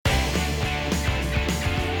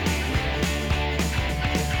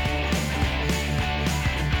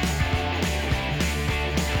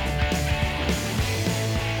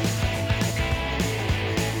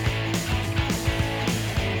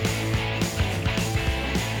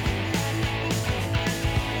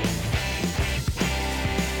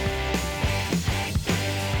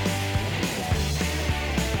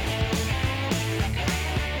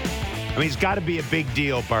mean, he's got to be a big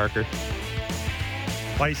deal, Barker,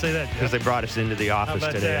 Why do you say that, Jeff? because they brought us into the office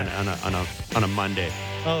about today that? on a Monday.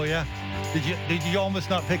 Oh, yeah. Did you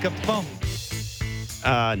almost not pick up the phone?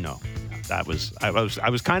 No, I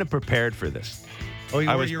was kind of prepared for this. Oh, you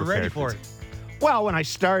were ready prepared for it. Well, when I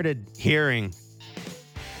started hearing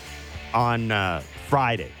on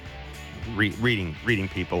Friday, reading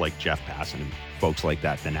people like Jeff Passan and folks like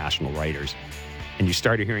that, the national writers, and you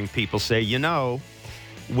started hearing people say,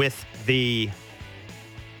 with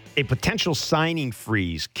a potential signing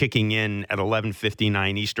freeze kicking in at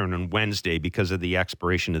 11:59 Eastern on Wednesday because of the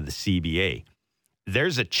expiration of the CBA,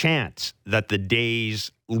 there's a chance that the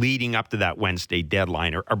days leading up to that Wednesday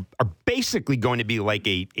deadline are basically going to be like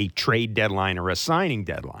a trade deadline or a signing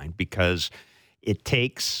deadline, because it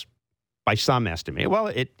takes, by some estimate,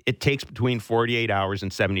 it takes between 48 hours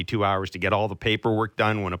and 72 hours to get all the paperwork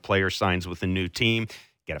done when a player signs with a new team,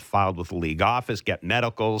 get it filed with the league office, get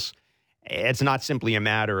medicals. It's not simply a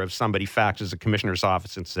matter of somebody faxes the commissioner's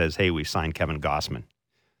office and says, hey, we've signed Kevin Gossman.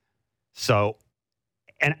 So,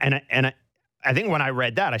 and I think when I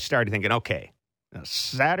read that, I started thinking, okay,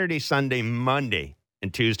 Saturday, Sunday, Monday,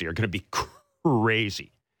 and Tuesday are going to be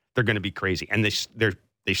crazy. They're going to be crazy. And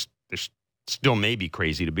they still may be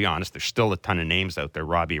crazy, to be honest. There's still a ton of names out there,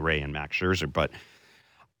 Robbie Ray and Max Scherzer. But,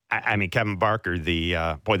 I mean, Kevin Barker,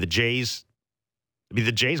 the Jays...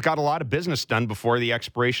 the Jays got a lot of business done before the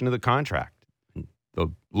expiration of the contract. The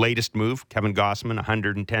latest move, Kevin Gossman,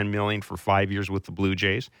 $110 million for 5 years with the Blue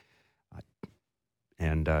Jays.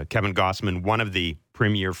 And Kevin Gossman, one of the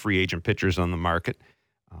premier free agent pitchers on the market.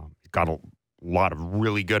 He's got a lot of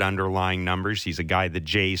really good underlying numbers. He's a guy the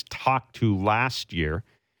Jays talked to last year,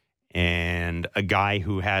 and a guy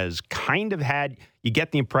who has kind of had, you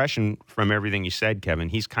get the impression from everything you said, Kevin,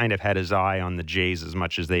 he's kind of had his eye on the Jays as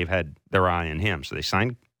much as they've had their eye on him. So they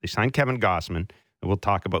signed Kevin Gossman, and we'll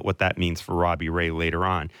talk about what that means for Robbie Ray later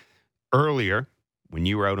on. Earlier, when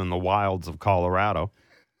you were out in the wilds of Colorado,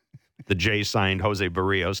 the Jays signed Jose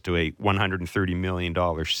Barrios to a $130 million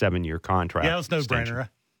 7-year contract. Yeah, that was no-brainer.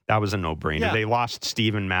 That was a no-brainer. Yeah. They lost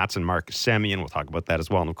Steven Matz and Marcus Semien. We'll talk about that as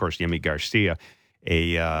well. And, of course, Yimi Garcia,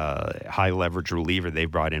 a high-leverage reliever they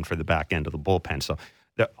brought in for the back end of the bullpen. So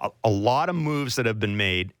a lot of moves that have been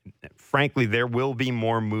made. Frankly, there will be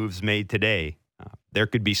more moves made today. There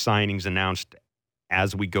could be signings announced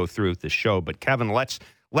as we go through the show. But, Kevin, let's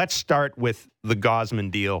start with the Gausman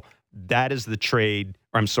deal. That is the trade,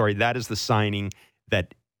 that is the signing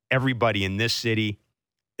that everybody in this city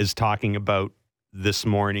is talking about this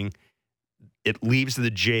morning. It leaves the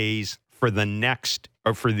Jays for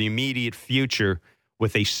the immediate future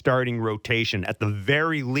with a starting rotation, at the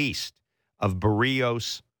very least, of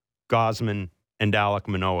Barrios, Gausman, and Alek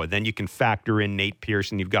Manoah. Then you can factor in Nate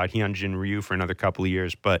Pearson. You've got Hyunjin Ryu for another couple of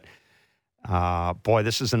years. But,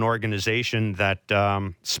 this is an organization that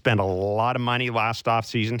spent a lot of money last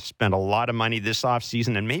offseason, spent a lot of money this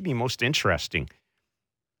offseason, and maybe most interesting,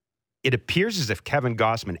 it appears as if Kevin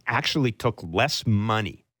Gausman actually took less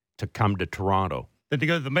money to come to Toronto Than to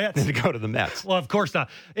go to the Mets. Well, of course not.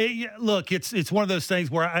 Look, it's one of those things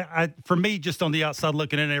where I for me, just on the outside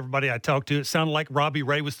looking in, everybody I talked to, it sounded like Robbie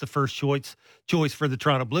Ray was the first choice for the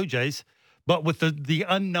Toronto Blue Jays. But with the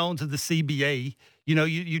unknowns of the CBA,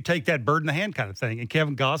 you take that bird in the hand kind of thing. And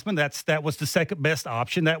Kevin Gausman, that was the second best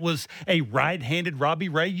option. That was a right-handed Robbie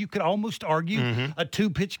Ray. You could almost argue a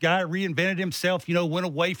two-pitch guy reinvented himself, went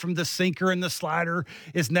away from the sinker and the slider,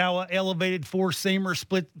 is now an elevated four-seamer,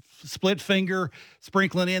 split finger,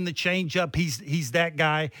 sprinkling in the changeup. He's that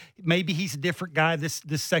guy. Maybe he's a different guy this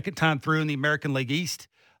second time through in the American League East.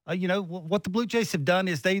 What the Blue Jays have done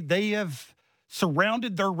is they have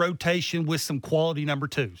surrounded their rotation with some quality number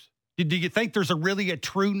twos. Do you think there's a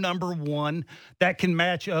true number one that can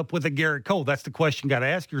match up with a Garrett Cole? That's the question you got to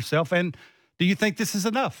ask yourself. And do you think this is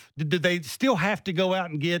enough? Do they still have to go out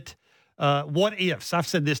and get what ifs? I've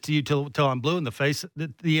said this to you till I'm blue in the face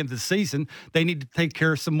at the end of the season. They need to take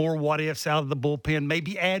care of some more what ifs out of the bullpen.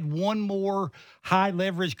 Maybe add one more high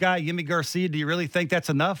leverage guy, Yimi Garcia. Do you really think that's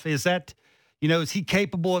enough? Is that, is he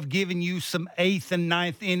capable of giving you some 8th and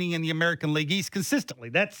 9th inning in the American League East consistently?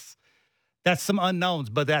 That's some unknowns,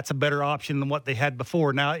 but that's a better option than what they had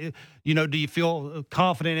before. Now, do you feel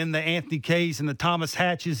confident in the Anthony Kays and the Thomas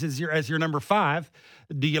Hatches as your number 5?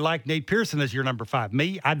 Do you like Nate Pearson as your number 5?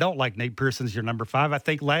 Me, I don't like Nate Pearson as your number 5. I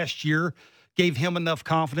think last year gave him enough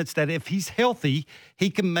confidence that if he's healthy, he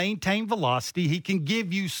can maintain velocity. He can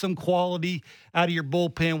give you some quality out of your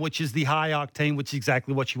bullpen, which is the high octane, which is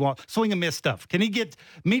exactly what you want. Swing and miss stuff. Can he get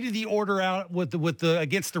meat of the order out with the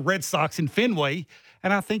against the Red Sox in Fenway?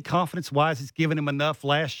 And I think confidence-wise, it's given him enough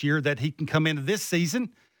last year that he can come into this season,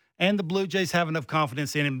 and the Blue Jays have enough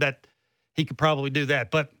confidence in him that he could probably do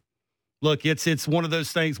that. But look, it's one of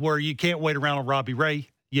those things where you can't wait around on Robbie Ray.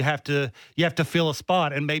 You have to fill a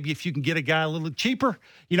spot, and maybe if you can get a guy a little cheaper.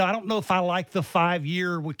 I don't know if I like the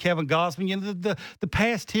 5-year with Kevin Gausman. The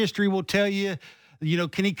past history will tell you,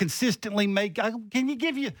 can he consistently can you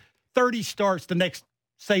give you 30 starts the next,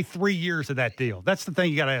 say, 3 years of that deal? That's the thing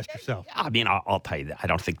you got to ask yourself. I mean, I'll tell you that. I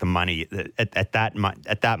don't think the money at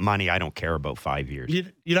that money, I don't care about 5 years. You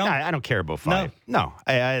don't? No, I don't care about 5. No.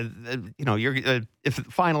 You're if at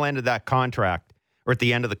the final end of that contract or at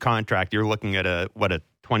the end of the contract, you're looking at a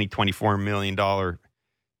 $24 million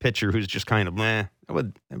pitcher who's just kind of a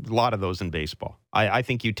lot of those in baseball. I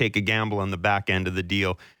think you take a gamble on the back end of the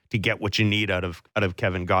deal to get what you need out of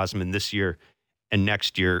Kevin Gausman this year and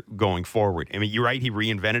next year going forward. I mean, you're right. He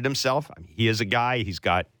reinvented himself. I mean, he is a guy. He's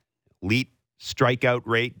got elite strikeout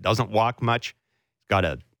rate, doesn't walk much. He's got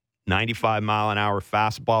a 95-mile-an-hour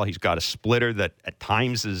fastball. He's got a splitter that at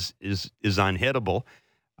times is unhittable.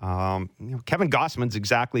 Kevin Gausman's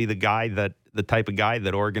exactly the type of guy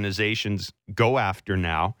that organizations go after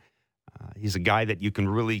now. He's a guy that you can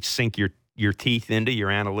really sink your teeth into. Your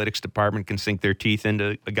analytics department can sink their teeth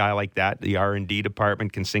into a guy like that. The R&D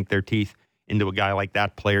department can sink their teeth into a guy like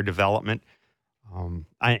that. Player development.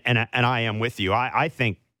 I am with you. I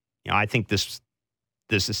think this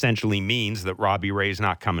essentially means that Robbie Ray's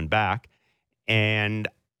not coming back, and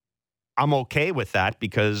I'm okay with that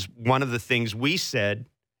because one of the things we said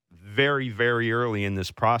very, very early in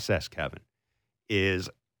this process, Kevin, is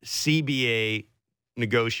CBA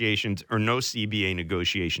negotiations or no CBA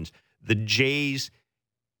negotiations. The Jays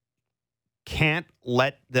can't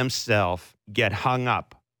let themselves get hung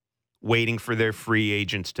up waiting for their free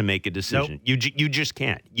agents to make a decision. Nope. You just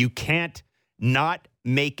can't. You can't not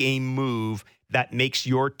make a move that makes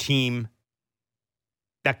your team,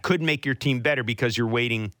 that could make your team better because you're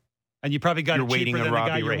waiting. And you probably got it cheaper than the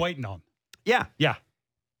guy you're waiting on. Yeah. Yeah.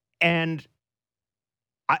 And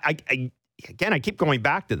I keep going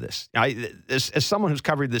back to this. As someone who's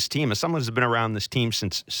covered this team, as someone who's been around this team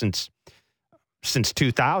since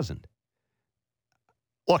 2000,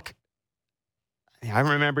 look, I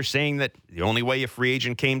remember saying that the only way a free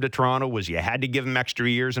agent came to Toronto was you had to give him extra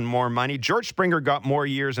years and more money. George Springer got more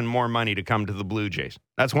years and more money to come to the Blue Jays.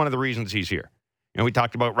 That's one of the reasons he's here. We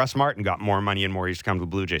talked about Russ Martin got more money and more years to come to the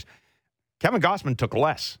Blue Jays. Kevin Gausman took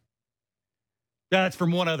less. That's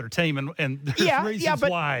from one other team, and there's reasons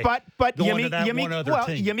why. But going to that one other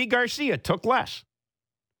team. Yimi Garcia took less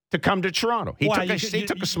to come to Toronto. He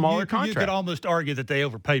took a smaller contract. You could almost argue that they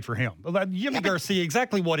overpaid for him. Yimi Garcia,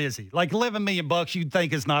 exactly what is he? Like $11 million you'd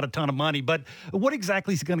think is not a ton of money, but what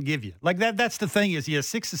exactly is he going to give you? Like that's the thing is he a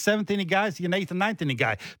 6th or 7th inning guy? Is he an 8th or 9th inning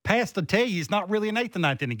guy? Past the tell you he's not really an 8th or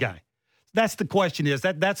 9th inning guy. That's the question is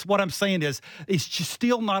that's what I'm saying is it's just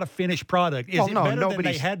still not a finished product. Is it better than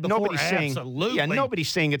they had before? Absolutely. Nobody's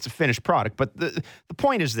saying it's a finished product, but the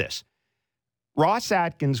point is this. Ross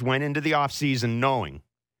Atkins went into the offseason knowing,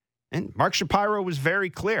 and Mark Shapiro was very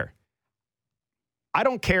clear, I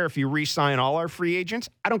don't care if you re-sign all our free agents.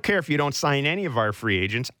 I don't care if you don't sign any of our free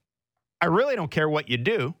agents. I really don't care what you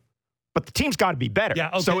do. But the team's got to be better. Yeah,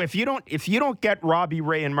 okay. So if you don't get Robbie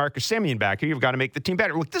Ray and Marcus Semien back here, you've got to make the team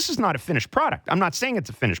better. Look, this is not a finished product. I'm not saying it's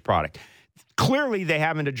a finished product. Clearly, they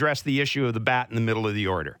haven't addressed the issue of the bat in the middle of the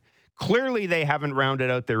order. Clearly, they haven't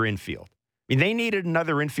rounded out their infield. I mean, they needed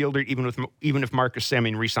another infielder even if Marcus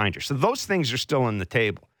Semien re-signed here. So those things are still on the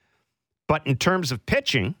table. But in terms of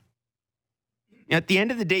pitching, at the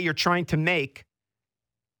end of the day, you're trying to make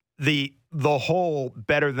the whole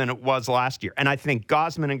better than it was last year. And I think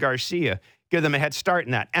Gausman and Garcia give them a head start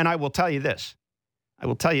in that. And I will tell you this.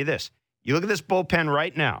 You look at this bullpen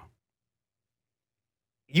right now.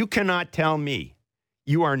 You cannot tell me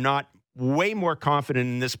you are not way more confident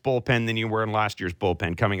in this bullpen than you were in last year's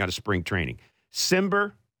bullpen coming out of spring training.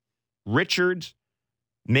 Simber, Richards,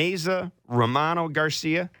 Meza, Romano,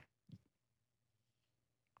 Garcia.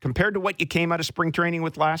 Compared to what you came out of spring training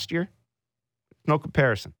with last year, no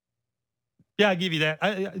comparison. Yeah, I'll give you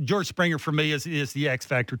that. George Springer, for me, is the X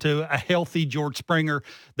factor, too. A healthy George Springer,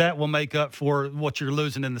 that will make up for what you're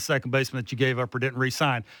losing in the second baseman that you gave up or didn't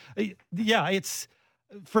re-sign. Yeah,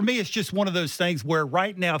 for me, it's just one of those things where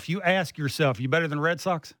right now, if you ask yourself, are you better than the Red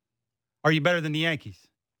Sox? Are you better than the Yankees?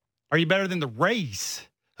 Are you better than the Rays,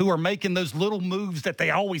 who are making those little moves that they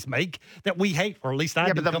always make that we hate, or at least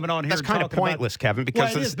I've been coming on here. That's kind of pointless, Kevin,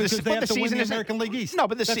 because they have to win the American League East. No,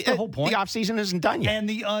 but that's the whole point. The offseason isn't done yet. And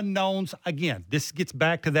the unknowns, again, this gets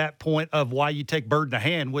back to that point of why you take bird in the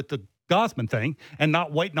hand with the Gausman thing and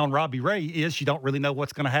not waiting on Robbie Ray is you don't really know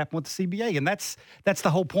what's going to happen with the CBA. And that's the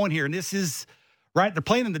whole point here. And this is right? They're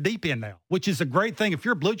playing in the deep end now, which is a great thing. If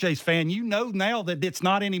you're a Blue Jays fan, you know now that it's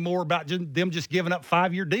not anymore about them just giving up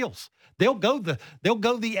 5-year deals. They'll go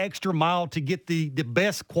the extra mile to get the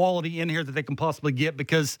best quality in here that they can possibly get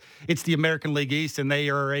because it's the American League East and they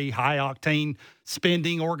are a high-octane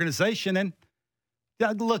spending organization. And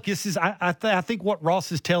look, this is I think what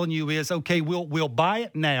Ross is telling you is, okay, we'll buy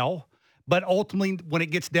it now, but ultimately when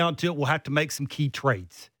it gets down to it, we'll have to make some key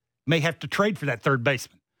trades. May have to trade for that third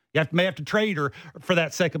baseman. May have to trade or for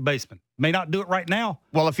that second baseman. May not do it right now.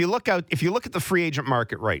 Well, if you look at the free agent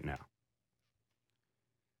market right now,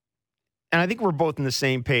 and I think we're both on the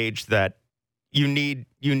same page that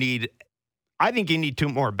I think you need 2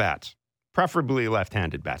 more bats, preferably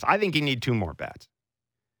left-handed bats. I think you need 2 more bats.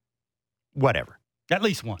 Whatever. At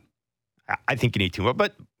least one. I think you need 2 more,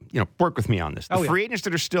 but work with me on this. The free agents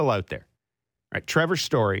that are still out there, right? Trevor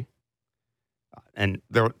Story. And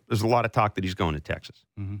there's a lot of talk that he's going to Texas.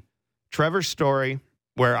 Mm-hmm. Trevor Story,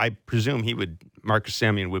 where I presume Marcus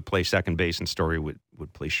Semien would play second base and Story would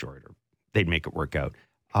play short, or they'd make it work out.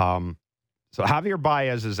 So Javier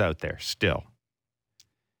Baez is out there still.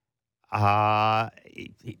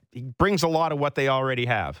 He brings a lot of what they already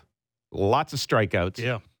have. Lots of strikeouts.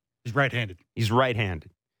 Yeah, he's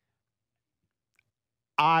right-handed.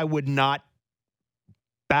 I would not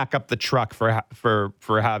back up the truck for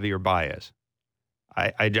Javier Baez.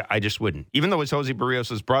 I just wouldn't. Even though it's Jose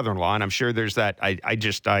Barrios' brother-in-law, and I'm sure there's that, I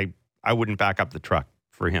wouldn't back up the truck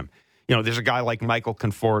for him. There's a guy like Michael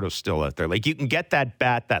Conforto still out there. Like, you can get that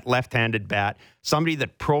bat, that left-handed bat, somebody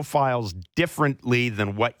that profiles differently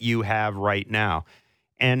than what you have right now.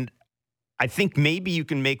 And I think maybe you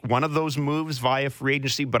can make one of those moves via free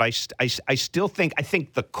agency, but I still think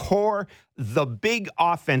the core, the big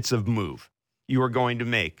offensive move you are going to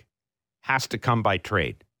make has to come by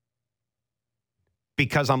trade.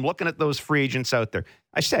 Because I'm looking at those free agents out there.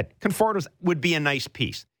 I said Conforto would be a nice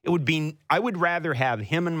piece. I would rather have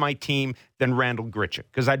him in my team than Randall Grichuk,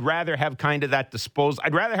 because I'd rather have kind of that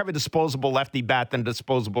I'd rather have a disposable lefty bat than a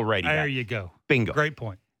disposable righty bat. There you go. Bingo. Great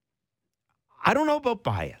point. I don't know about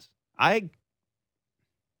Baez.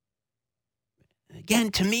 Again,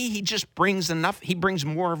 to me, he just brings enough. He brings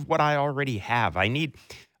more of what I already have. I need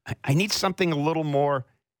something a little more.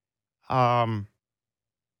 I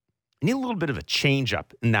need a little bit of a change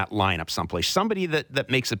up in that lineup someplace. Somebody that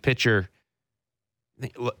makes a pitcher.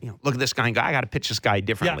 Look at this guy. I got to pitch this guy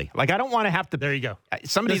differently. Yeah. Like, I don't want to have to. There you go.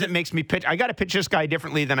 Somebody that makes me pitch. I got to pitch this guy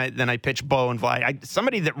differently than I pitch Bo and Vlad.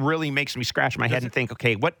 Somebody that really makes me scratch my head and think,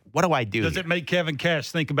 okay, what do I do? Does it make Kevin Cash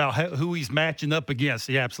think about who he's matching up against?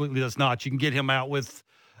 He absolutely does not. You can get him out with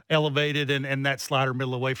elevated and that slider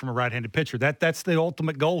middle away from a right-handed pitcher. That's the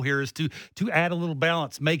ultimate goal here, is to add a little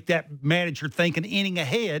balance, make that manager think an inning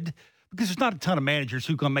ahead. Because there's not a ton of managers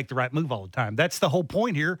who can make the right move all the time. That's the whole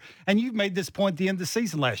point here. And you've made this point at the end of the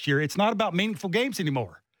season last year. It's not about meaningful games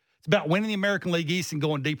anymore. It's about winning the American League East and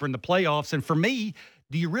going deeper in the playoffs. And for me,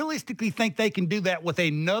 do you realistically think they can do that with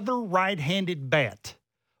another right-handed bat?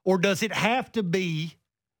 Or does it have to be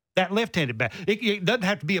that left-handed bat? It doesn't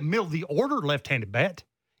have to be a middle-of-the-order left-handed bat.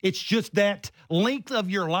 It's just that length of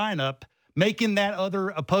your lineup making that other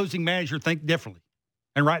opposing manager think differently.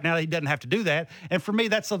 And right now, he doesn't have to do that. And for me,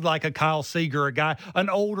 that's like a Kyle Seager, an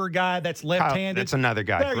older guy that's left-handed. That's another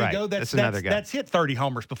guy. There you go. That's another guy. That's hit 30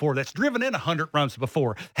 homers before. That's driven in 100 runs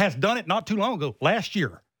before. Has done it not too long ago, last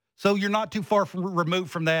year. So you're not too far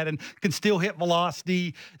removed from that and can still hit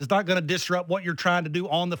velocity. It's not going to disrupt what you're trying to do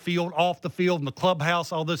on the field, off the field, in the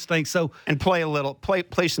clubhouse, all those things. So and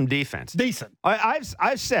play some defense. Decent.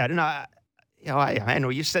 I've said, and I know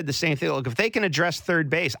you said the same thing. Look, if they can address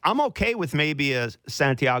third base, I'm okay with maybe a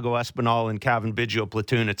Santiago Espinal and Calvin Biggio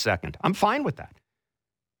platoon at second. I'm fine with that.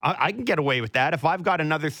 I can get away with that. If I've got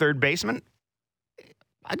another third baseman,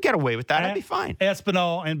 I'd get away with that. I'd be fine.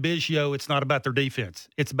 Espinal and Biggio, it's not about their defense.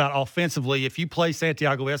 It's about offensively. If you play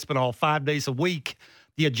Santiago Espinal 5 days a week,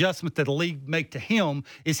 the adjustment that the league make to him,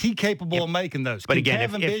 is he capable of making those? But can again,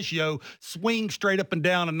 Kevin Biggio swing straight up and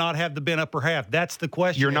down and not have the bent upper half? That's the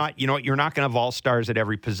question. You're not going to have all-stars at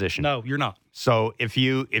every position. No, you're not. So if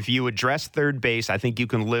you address third base, I think you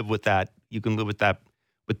can live with that. You can live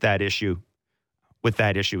with that issue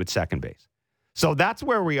at second base. So that's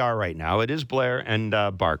where we are right now. It is Blair and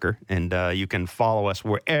Barker, and you can follow us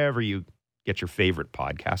wherever you get your favorite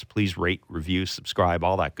podcast. Please rate, review, subscribe,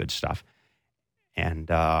 all that good stuff. And,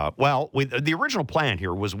 the original plan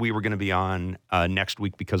here was we were going to be on next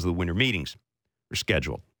week because of the winter meetings are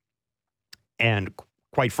scheduled. And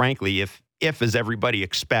quite frankly, if as everybody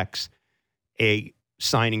expects, a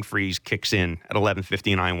signing freeze kicks in at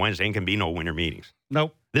 11:59 Wednesday, ain't going to be no winter meetings.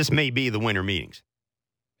 Nope. This may be the winter meetings.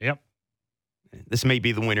 Yep. This may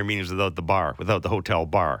be the winter meetings without the bar, without the hotel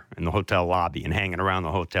bar and the hotel lobby and hanging around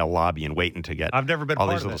the hotel lobby and waiting to get. I've never been all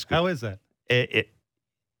part these of little that. scoops. How is that?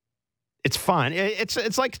 It's fun.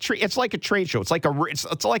 It's like a trade show. It's like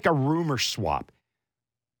a rumor swap.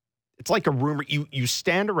 It's like a rumor. You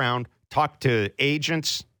stand around, talk to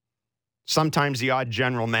agents. Sometimes the odd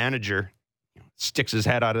general manager sticks his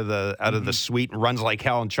head out of the suite and runs like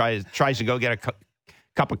hell and tries to go get a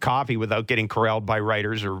cup of coffee without getting corralled by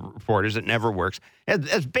writers or reporters. It never works.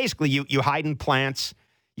 It's basically you hide in plants,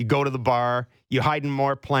 you go to the bar. You hide in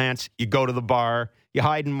more plants, you go to the bar. You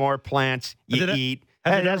hide in more plants, you eat.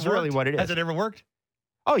 That's really what it is. Has it ever worked?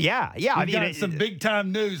 Oh, yeah. I mean, got some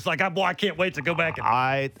big-time news. Like, I can't wait to go back.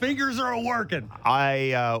 Fingers are working.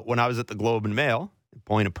 When I was at the Globe and Mail,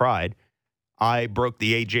 point of pride, I broke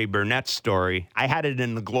the A.J. Burnett story. I had it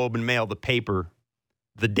in the Globe and Mail, the paper,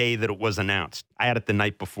 the day that it was announced. I had it the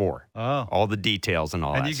night before. Oh. All the details and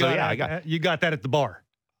all and that. You got that at the bar.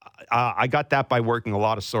 I got that by working a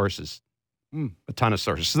lot of sources, a ton of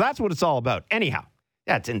sources. So that's what it's all about. Anyhow,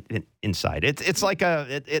 yeah, it's inside. It's like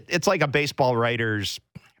a baseball writer's.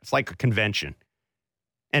 It's like a convention,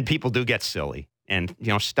 and people do get silly, and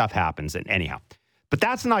stuff happens. And anyhow, but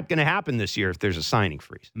that's not going to happen this year if there's a signing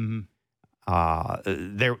freeze.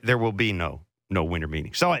 Mm-hmm. There will be no winter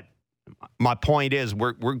meeting. So my point is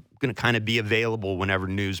we're going to kind of be available whenever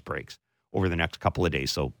news breaks over the next couple of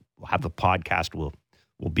days. So we'll have the podcast.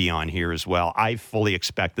 We'll be on here as well. I fully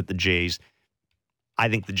expect that I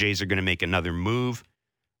think the Jays are going to make another move.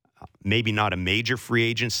 Maybe not a major free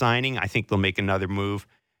agent signing. I think they'll make another move.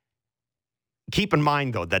 Keep in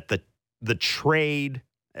mind, though, that the trade,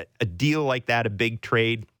 a deal like that, a big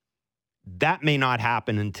trade, that may not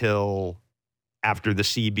happen until after the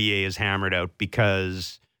CBA is hammered out,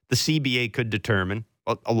 because the CBA could determine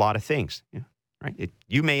a lot of things. Yeah, right?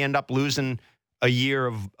 You may end up losing a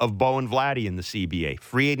year of Bo and Vladdy in the CBA.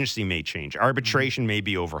 Free agency may change. Arbitration may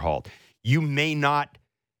be overhauled. You may not.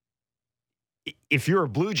 If you're a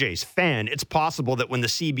Blue Jays fan, it's possible that when the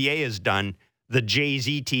CBA is done, the Jays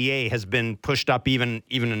ETA has been pushed up even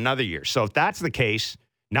another year. So if that's the case,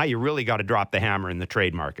 now you really got to drop the hammer in the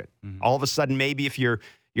trade market. Mm-hmm. All of a sudden, maybe if you're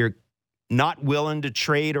not willing to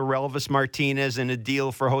trade Aurelvis Martinez in a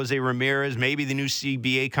deal for Jose Ramirez, maybe the new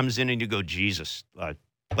CBA comes in and you go, Jesus,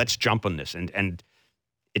 let's jump on this, and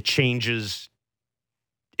it changes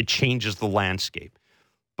the landscape.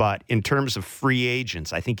 But in terms of free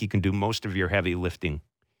agents, I think you can do most of your heavy lifting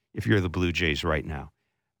if you're the Blue Jays right now.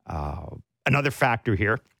 Another factor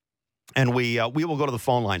here, and we will go to the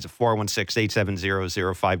phone lines at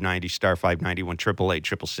 416-870-0590, star 591,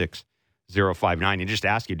 888-666-0590, and just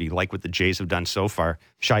ask you, do you like what the Jays have done so far?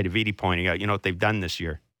 Shai Davidi pointing out, what they've done this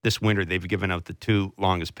year. This winter, they've given out the 2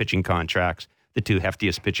 longest pitching contracts, the 2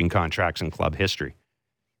 heftiest pitching contracts in club history.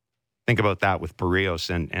 Think about that with Berrios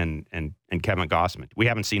and Kevin Gausman. We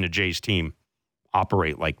haven't seen a Jays team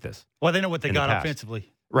operate like this. Well, they know what they got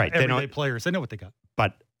offensively. Right. Everyday players. They know what they got.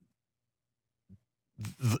 But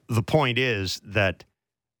the point is that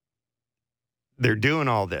they're doing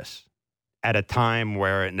all this at a time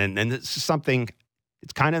where, and this is something,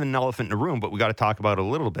 it's kind of an elephant in the room, but we got to talk about it a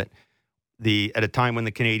little bit. At a time when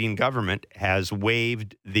the Canadian government has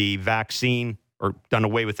waived the vaccine, or done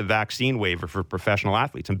away with the vaccine waiver for professional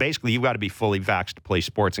athletes. And basically, you've got to be fully vaxxed to play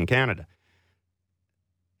sports in Canada.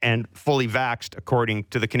 And fully vaxxed, according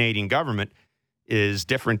to the Canadian government, is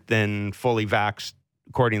different than fully vaxxed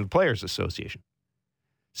according to the Players Association.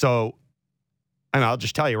 So, and I'll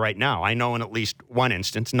just tell you right now, I know in at least one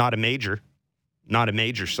instance, not a major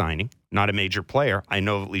signing, not a major player. I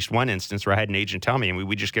know of at least one instance where I had an agent tell me, and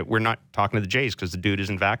we're not talking to the Jays because the dude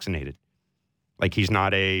isn't vaccinated. Like he's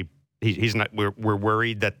not. We're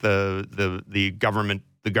worried that the government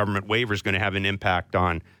waiver is going to have an impact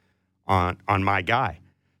on my guy.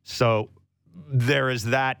 So there is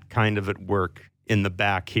that kind of at work in the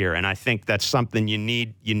back here, and I think that's something you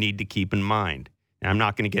need to keep in mind. And I'm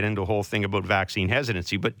not going to get into a whole thing about vaccine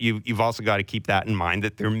hesitancy, but you've also got to keep that in mind,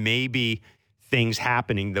 that there may be things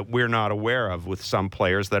happening that we're not aware of with some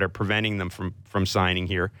players that are preventing them from signing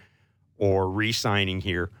here, or re-signing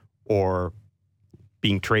here, or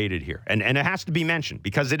being traded here. And it has to be mentioned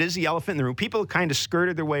because it is the elephant in the room. People kind of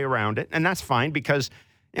skirted their way around it, and that's fine because,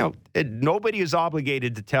 nobody is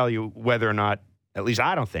obligated to tell you whether or not, at least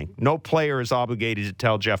I don't think, no player is obligated to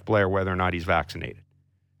tell Jeff Blair whether or not he's vaccinated.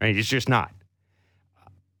 Right? It's just not.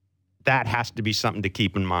 That has to be something to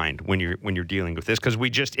keep in mind when you're dealing with this, because we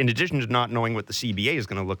just, in addition to not knowing what the CBA is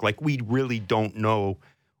going to look like, we really don't know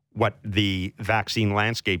what the vaccine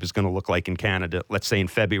landscape is going to look like in Canada, let's say in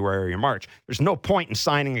February or March. There's no point in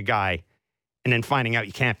signing a guy and then finding out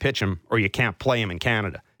you can't pitch him or you can't play him in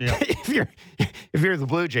Canada. Yeah. if you're the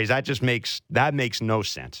Blue Jays, that makes no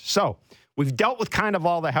sense. So we've dealt with kind of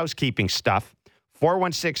all the housekeeping stuff.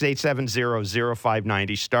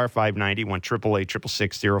 416-870-0590, star 590,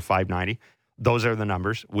 1-888-666-0590. Those are the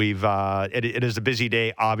numbers. It is a busy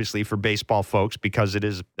day, obviously, for baseball folks because it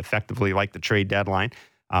is effectively like the trade deadline.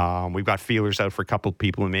 We've got feelers out for a couple of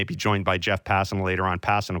people who may be joined by Jeff Passan later on.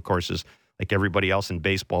 Passan, of course, is like everybody else in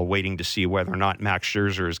baseball, waiting to see whether or not Max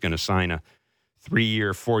Scherzer is going to sign a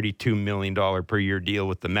 3-year, $42 million per year deal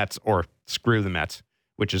with the Mets or screw the Mets,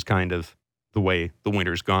 which is kind of the way the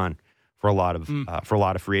winter's gone for a lot of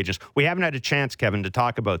free agents. We haven't had a chance, Kevin, to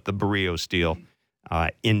talk about the Berríos deal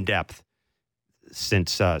in depth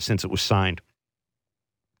since it was signed.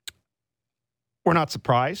 We're not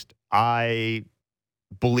surprised. I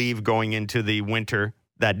believe going into the winter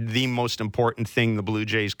that the most important thing the Blue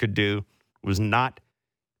Jays could do was not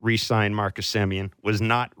re-sign Marcus Semien, was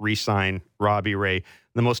not re-sign Robbie Ray.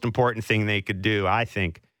 The most important thing they could do, I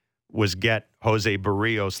think, was get Jose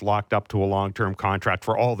Berríos locked up to a long-term contract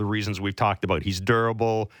for all the reasons we've talked about. He's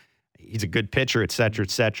durable, he's a good pitcher, et cetera, et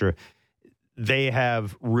cetera. They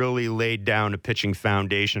have really laid down a pitching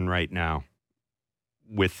foundation right now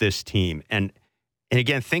with this team. And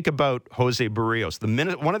again, think about Jose Berríos.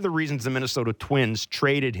 One of the reasons the Minnesota Twins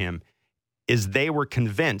traded him is they were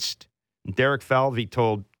convinced. Derek Falvey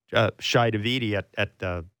told Shai Davidi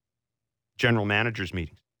at general managers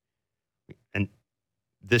meetings. And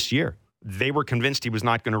this year, they were convinced he was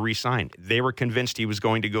not going to re-sign. They were convinced he was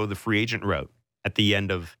going to go the free agent route at the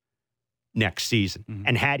end of next season. Mm-hmm.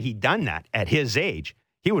 And had he done that at his age,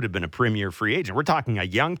 he would have been a premier free agent. We're talking a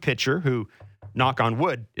young pitcher who, knock on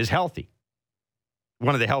wood, is healthy.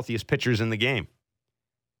 One of the healthiest pitchers in the game.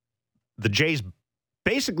 The Jays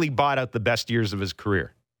basically bought out the best years of his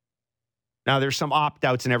career. Now, there's some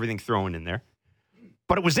opt-outs and everything thrown in there.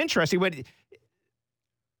 But it was interesting. When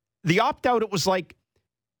the opt-out, it was like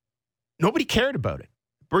nobody cared about it.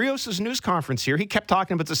 Berríos' news conference here, he kept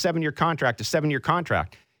talking about the 7-year contract,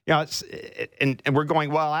 You know, and we're going,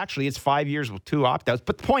 well, actually, it's 5 years with 2 opt-outs.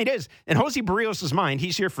 But the point is, in Jose Berríos' mind,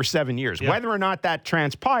 he's here for 7 years. Yeah. Whether or not that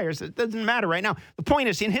transpires, it doesn't matter right now. The point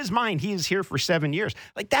is, in his mind, he is here for 7 years.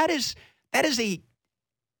 Like, that is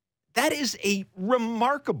a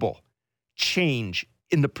remarkable change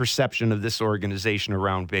in the perception of this organization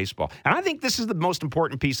around baseball. And I think this is the most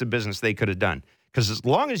important piece of business they could have done. Because as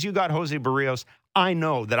long as you got Jose Berríos, I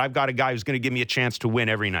know that I've got a guy who's going to give me a chance to win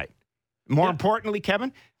every night. More importantly,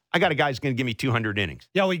 Kevin, I got a guy who's going to give me 200 innings.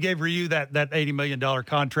 Yeah, we gave Ryu that $80 million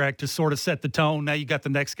contract to sort of set the tone. Now you got the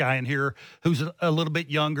next guy in here who's a little bit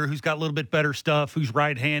younger, who's got a little bit better stuff, who's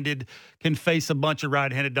right-handed, can face a bunch of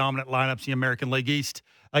right-handed dominant lineups in the American League East.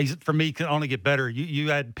 For me, can only get better. You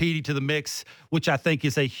add Petey to the mix, which I think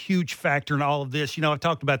is a huge factor in all of this. You know, I've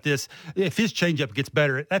talked about this. If his changeup gets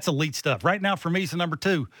better, that's elite stuff. Right now, for me, he's the number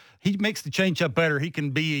 2. He makes the changeup better. He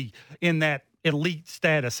can be in that elite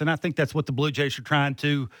status, and I think that's what the Blue Jays are trying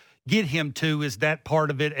to get him to, is that part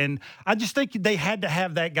of it. And I just think they had to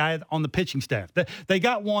have that guy on the pitching staff. They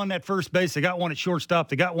got one at first base. They got one at shortstop.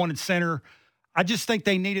 They got one at center. I just think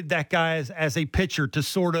they needed that guy as a pitcher to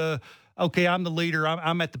sort of, okay, I'm the leader.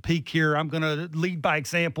 I'm at the peak here. I'm going to lead by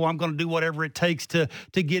example. I'm going to do whatever it takes to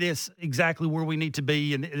get us exactly where we need to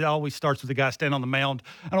be. And it always starts with the guy standing on the mound.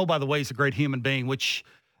 And oh, by the way, he's a great human being, which,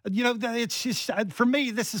 you know, it's just, for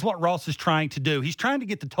me, this is what Ross is trying to do. He's trying to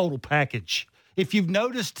get the total package. If you've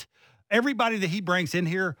noticed, everybody that he brings in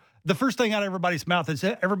here, the first thing out of everybody's mouth that's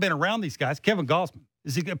ever been around these guys, Kevin Gausman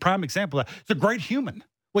is a prime example of that. It's a great human.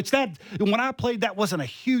 Which when I played, that wasn't a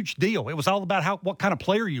huge deal. It was all about what kind of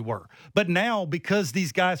player you were. But now, because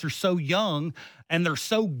these guys are so young and they're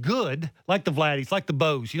so good, like the Vladdies, like the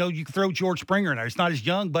Bows, you know, you can throw George Springer in there. He's not as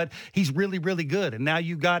young, but he's really, really good. And now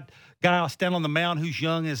you got a guy standing on the mound who's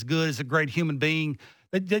young, as good, as a great human being.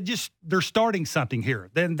 They're starting something here.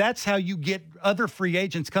 Then that's how you get other free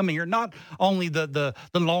agents coming here. Not only the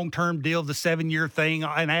long-term deal, the 7-year thing,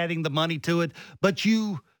 and adding the money to it, but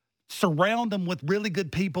you surround them with really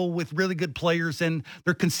good people, with really good players, and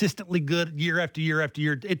they're consistently good year after year after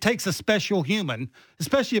year. It takes a special human,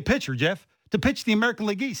 especially a pitcher, Jeff, to pitch the American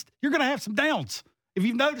League East. You're going to have some downs. If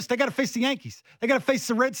you've noticed, they got to face the Yankees. They got to face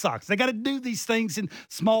the Red Sox. They got to do these things in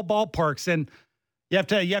small ballparks, and you have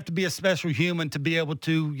to be a special human to be able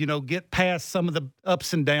to, you know, get past some of the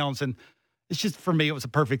ups and downs. And it's just, for me, it was a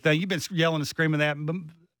perfect thing. You've been yelling and screaming that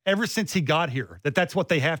ever since he got here, that's what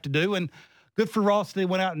they have to do. And good for Ross. They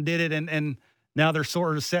went out and did it, and now they're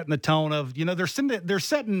sort of setting the tone of, you know, they're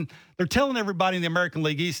telling everybody in the American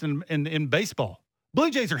League East and in baseball,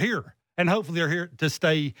 Blue Jays are here, and hopefully they're here to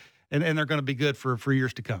stay, and they're going to be good for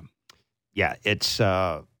years to come. Yeah, it's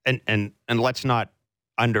and let's not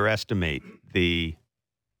underestimate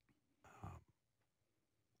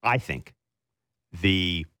I think,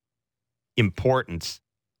 the importance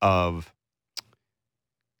of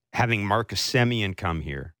having Marcus Semien come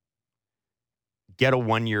here, get a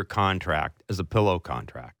 1-year contract as a pillow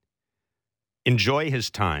contract, enjoy his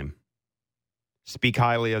time, speak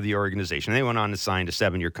highly of the organization. They went on to sign a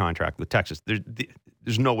 7-year contract with Texas.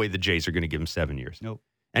 There's no way the Jays are going to give him 7 years. Nope.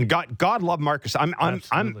 And God love Marcus.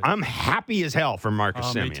 I'm happy as hell for Marcus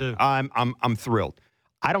Semien. Me too. I'm thrilled.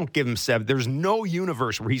 I don't give him 7. There's no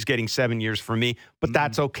universe where he's getting 7 years from me, but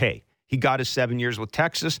that's okay. He got his 7 years with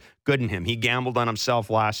Texas. Good in him. He gambled on himself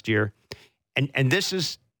last year. And this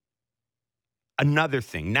is another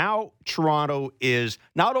thing. Now Toronto is,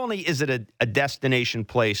 not only is it a destination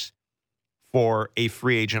place for a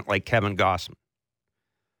free agent like Kevin Gausman,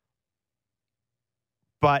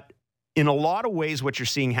 but in a lot of ways, what you're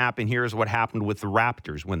seeing happen here is what happened with the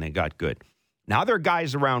Raptors when they got good. Now there are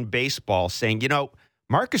guys around baseball saying,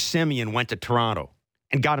 Marcus Semien went to Toronto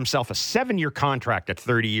and got himself a 7-year contract at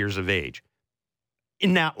 30 years of age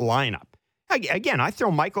in that lineup. Again, I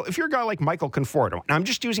throw Michael, if you're a guy like Michael Conforto, and I'm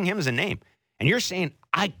just using him as a name, and you're saying,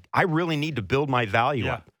 I really need to build my value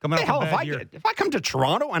up. What the hell, if I come to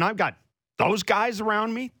Toronto and I've got those guys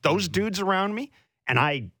around me, those dudes around me, and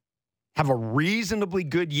I have a reasonably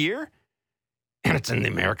good year, and it's in the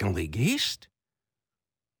American League East.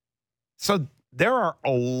 So there are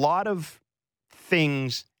a lot of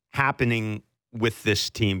things happening with this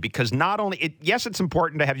team because not only, yes, it's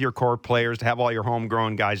important to have your core players, to have all your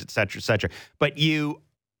homegrown guys, et cetera, but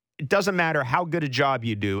it doesn't matter how good a job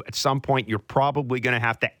you do. At some point, you're probably going to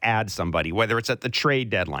have to add somebody, whether it's at the trade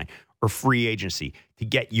deadline or free agency, to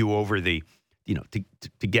get you over the,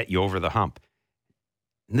 to get you over the hump.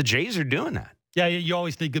 And the Jays are doing that. Yeah, you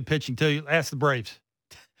always need good pitching, too. Ask the Braves.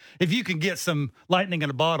 If you can get some lightning in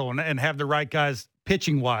a bottle and have the right guys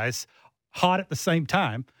pitching-wise hot at the same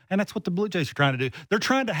time, and that's what the Blue Jays are trying to do. They're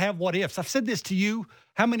trying to have what-ifs. I've said this to you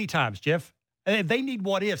how many times, Jeff? They need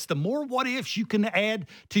what-ifs. The more what-ifs you can add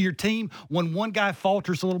to your team, when one guy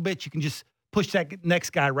falters a little bit, you can just push that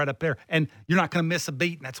next guy right up there, and you're not going to miss a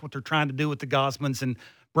beat, and that's what they're trying to do with the Gausmans and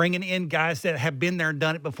bringing in guys that have been there and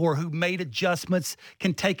done it before, who made adjustments,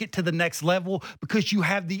 can take it to the next level because you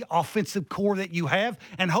have the offensive core that you have,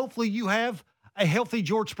 and hopefully you have a healthy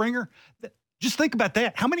George Springer. Just think about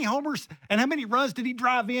that. How many homers and how many runs did he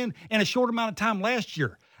drive in a short amount of time last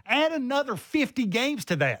year? Add another 50 games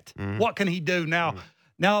to that. Mm-hmm. What can he do now? Mm-hmm.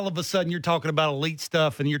 Now, all of a sudden, you're talking about elite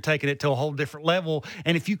stuff, and you're taking it to a whole different level.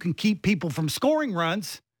 And if you can keep people from scoring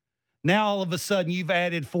runs, now all of a sudden you've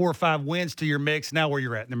added 4 or 5 wins to your mix. Now where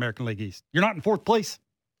you're at in the American League East. You're not in 4th place.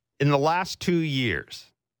 In the last 2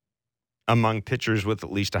 years, among pitchers with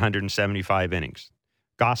at least 175 innings,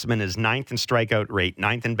 Gausman is 9th in strikeout rate,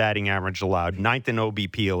 9th in batting average allowed, 9th in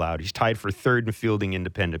OBP allowed. He's tied for 3rd in fielding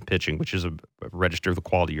independent pitching, which is a register of the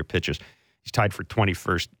quality of your pitches. He's tied for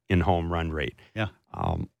 21st in home run rate. Yeah.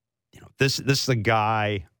 This is a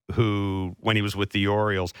guy who, when he was with the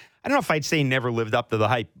Orioles, I don't know if I'd say never lived up to the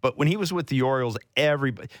hype, but when he was with the Orioles,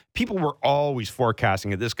 people were always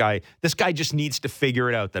forecasting it. This guy just needs to figure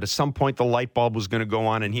it out, that at some point the light bulb was going to go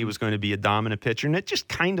on and he was going to be a dominant pitcher. And it just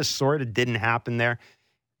kind of sort of didn't happen there.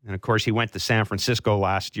 And of course, he went to San Francisco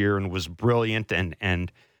last year and was brilliant.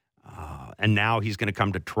 And now he's going to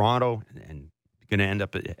come to Toronto and going to end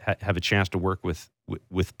up have a chance to work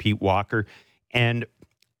with Pete Walker. And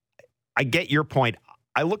I get your point.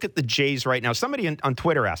 I look at the Jays right now. Somebody on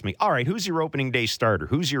Twitter asked me, all right, who's your opening day starter?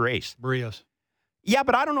 Who's your ace? Barrios. Yeah,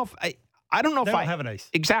 but I don't know if I don't have an ace.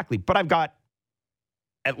 Exactly. But I've got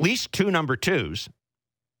at least 2 number 2s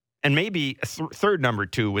and maybe a third number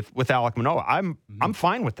 2 with Alek Manoah. I'm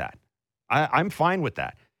fine with that. I'm fine with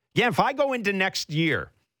that. Yeah, if I go into next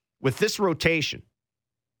year with this rotation,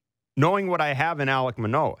 knowing what I have in Alek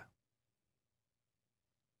Manoah,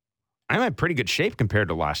 I'm in pretty good shape compared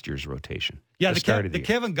to last year's rotation. Yeah, the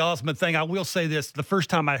Kevin Gausman thing, I will say this. The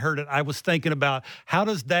first time I heard it, I was thinking about how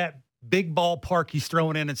does that big ballpark he's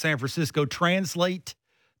throwing in San Francisco translate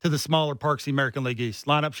to the smaller parks, the American League East?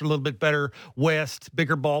 Lineups are a little bit better, west,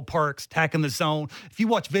 bigger ballparks, attacking the zone. If you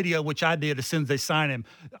watch video, which I did as soon as they signed him,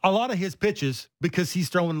 a lot of his pitches, because he's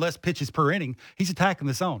throwing less pitches per inning, he's attacking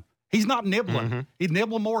the zone. He's not nibbling. Mm-hmm. He's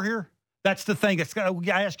nibbling more here. That's the thing.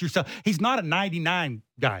 You ask yourself, he's not a 99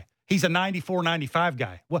 guy. He's a 94, 95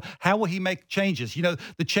 guy. Well, how will he make changes? The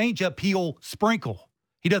changeup he'll sprinkle.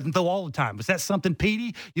 He doesn't throw all the time. Is that something,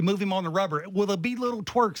 Petey? You move him on the rubber. Will there be little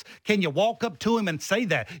twerks? Can you walk up to him and say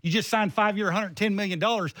that? You just signed 5-year, $110 million.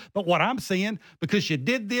 But what I'm seeing, because you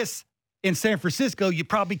did this in San Francisco, you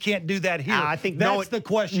probably can't do that here. I think that's the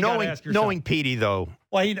question you got to ask yourself. Knowing Petey, though,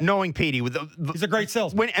 knowing Petey, he's a great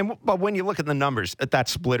salesman. But when you look at the numbers, at that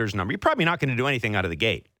splitters number, you're probably not going to do anything out of the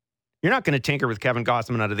gate. You're not going to tinker with Kevin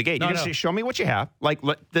Gossman out of the gate. You're going to say, show me what you have.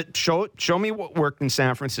 Show me what worked in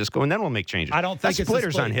San Francisco, and then we'll make changes. I don't think that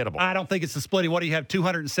splitter's unhittable. I don't think it's a splitty. What do you have?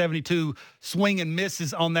 272 swing and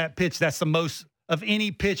misses on that pitch. That's the most of any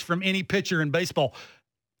pitch from any pitcher in baseball.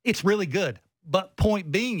 It's really good. But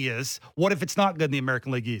point being is, what if it's not good in the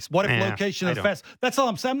American League East? What if location is fast? That's all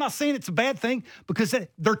I'm saying. I'm not saying it's a bad thing because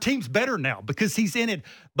their team's better now because he's in it.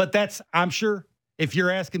 But I'm sure, if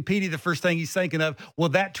you're asking Petey, the first thing he's thinking of, will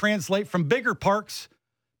that translate from bigger parks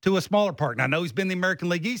to a smaller park? Now, I know he's been in the American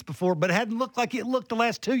League East before, but it hadn't looked like it looked the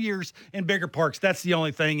last 2 years in bigger parks. That's the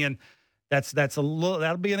only thing. And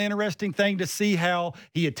that'll be an interesting thing to see how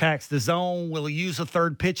he attacks the zone. Will he use a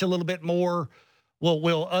third pitch a little bit more?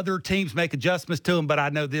 Will other teams make adjustments to him? But I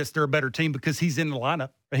know they're a better team because he's in the lineup.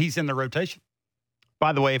 He's in the rotation.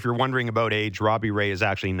 By the way, if you're wondering about age, Robbie Ray is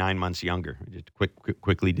actually 9 months younger. I just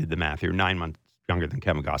quickly did the math here. 9 months younger than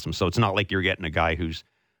Kevin Gossman. So it's not like you're getting a guy who's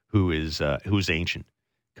ancient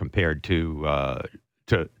compared to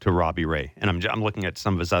Robbie Ray. And I'm looking at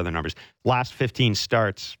some of his other numbers. Last 15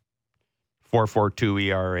 starts, 4.42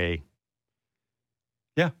 ERA.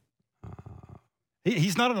 Yeah.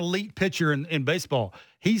 He's not an elite pitcher in baseball.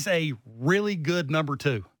 He's a really good number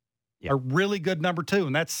two. Yep. A really good number two.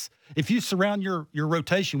 And that's, if you surround your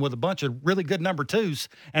rotation with a bunch of really good number twos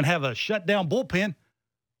and have a shutdown bullpen,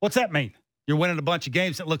 what's that mean? You're winning a bunch of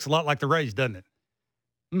games that looks a lot like the Rays, doesn't it?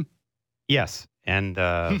 Yes. And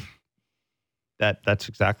that's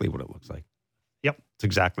exactly what it looks like. Yep. It's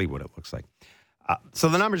exactly what it looks like. So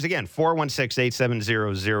the numbers again,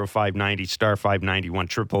 416-870-0590, star 591,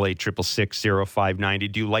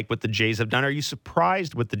 888-666-0590. Do you like what the Jays have done? Are you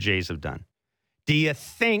surprised what the Jays have done? Do you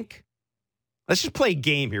think, let's just play a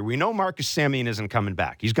game here. We know Marcus Semien isn't coming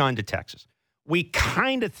back. He's gone to Texas. We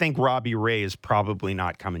kind of think Robbie Ray is probably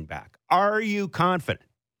not coming back. Are you confident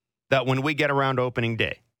that when we get around opening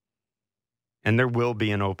day, and there will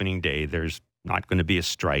be an opening day, there's not going to be a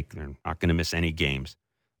strike, they're not going to miss any games,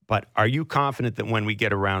 but are you confident that when we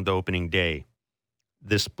get around opening day,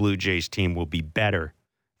 this Blue Jays team will be better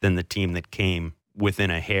than the team that came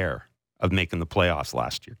within a hair of making the playoffs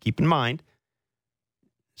last year? Keep in mind,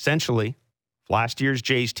 essentially, last year's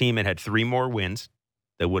Jays team had 3 more wins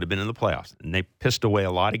that would have been in the playoffs. And they pissed away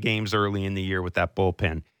a lot of games early in the year with that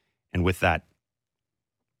bullpen and with that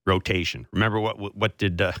rotation. Remember what was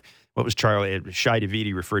Charlie Shai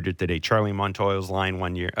Davidi referred to it today? Charlie Montoyo's line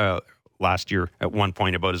last year at one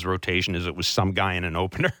point about his rotation is it was some guy in an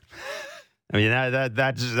opener. I mean,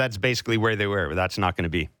 that's basically where they were. But that's not going to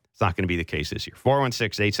be. It's not going to be the case this year.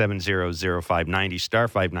 416-870-0590, star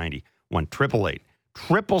 590,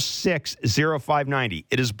 1-888-666-0590.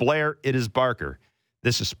 It is Blair. It is Barker.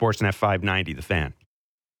 This is Sportsnet 590, The Fan.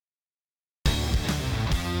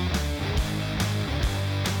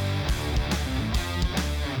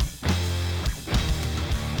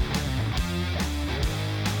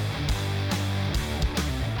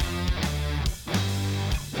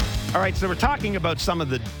 All right, so we're talking about some of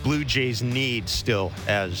the Blue Jays' needs still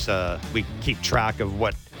as we keep track of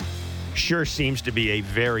what sure seems to be a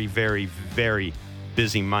very, very, very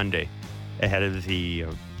busy Monday ahead of the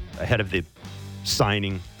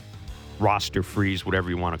signing, roster freeze, whatever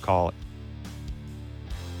you want to call it.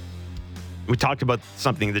 We talked about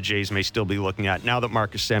something the Jays may still be looking at now that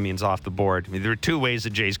Marcus Semien's off the board. I mean, there are 2 ways the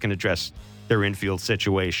Jays can address their infield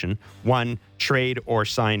situation. 1, trade or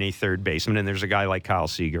sign a third baseman, and there's a guy like Kyle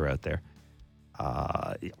Seager out there.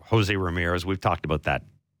 Jose Ramirez, we've talked about that.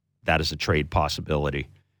 That is a trade possibility.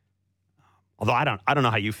 Although I don't know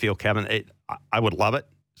how you feel, Kevin. I would love it.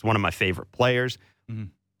 It's one of my favorite players. Mm-hmm.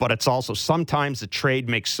 But it's also sometimes the trade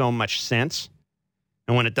makes so much sense,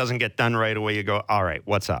 and when it doesn't get done right away, you go, all right,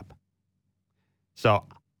 what's up? So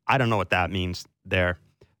I don't know what that means there.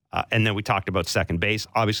 And then we talked about second base.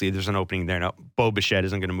 Obviously, there's an opening there now. Bo Bichette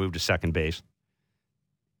isn't going to move to second base.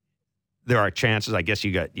 There are chances. I guess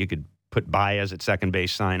you could put Baez at second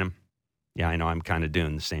base, sign him. Yeah, I know. I'm kind of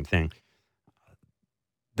doing the same thing.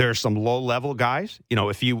 There are some low-level guys. You know,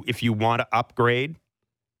 if you want to upgrade,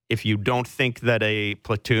 if you don't think that a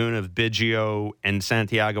platoon of Biggio and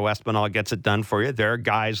Santiago Espinal gets it done for you, there are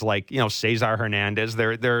guys like, Cesar Hernandez.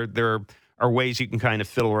 There are ways you can kind of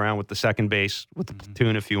fiddle around with the second base, with the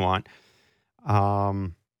platoon if you want.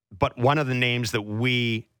 But one of the names that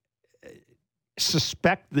we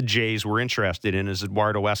suspect the Jays were interested in is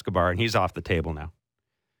Eduardo Escobar, and he's off the table now.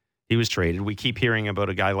 He was traded. We keep hearing about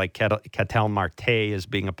a guy like Ketel Marte as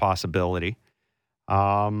being a possibility.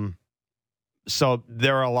 So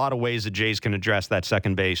there are a lot of ways the Jays can address that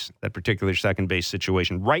particular second base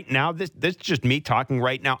situation. Right now, this is just me talking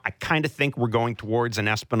right now. I kind of think we're going towards an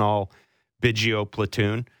Espinal-Biggio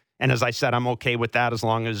platoon. And as I said, I'm okay with that as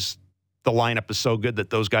long as the lineup is so good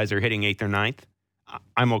that those guys are hitting 8th or 9th.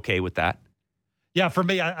 I'm okay with that. Yeah, for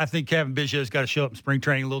me, I think Cavan Biggio's got to show up in spring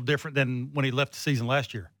training a little different than when he left the season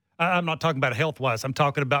last year. I'm not talking about health-wise. I'm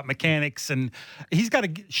talking about mechanics, and he's got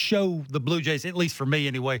to show the Blue Jays, at least for me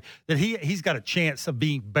anyway, that he's got a chance of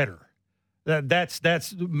being better.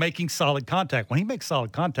 That's making solid contact. When he makes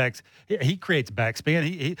solid contacts, he creates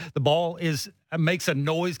backspin. The ball makes a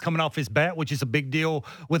noise coming off his bat, which is a big deal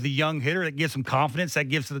with a young hitter. That gives him confidence. That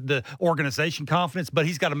gives the organization confidence. But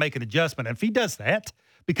he's got to make an adjustment. And if he does that,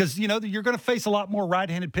 because you're going to face a lot more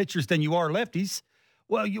right-handed pitchers than you are lefties.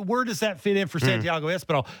 Well, where does that fit in for Santiago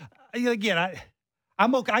Espinal? Again,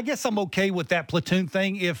 I'm okay. I guess I'm okay with that platoon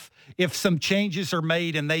thing if some changes are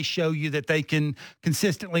made and they show you that they can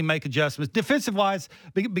consistently make adjustments. Defensive-wise,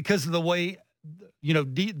 because of the way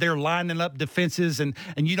they're lining up defenses and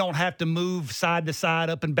you don't have to move side to side,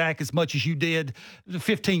 up and back as much as you did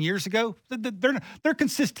 15 years ago. They're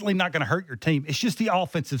consistently not going to hurt your team. It's just the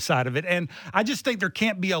offensive side of it. And I just think there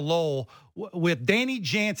can't be a lull with Danny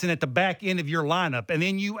Jansen at the back end of your lineup, and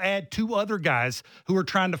then you add 2 other guys who are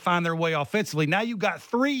trying to find their way offensively. Now you've got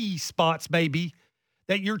 3 spots maybe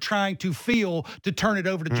that you're trying to fill to turn it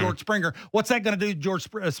over to George Springer. What's that going to do to George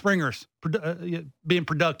Springer's being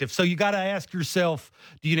productive? So you got to ask yourself,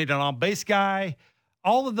 do you need an on-base guy?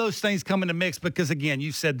 All of those things come into mix because, again,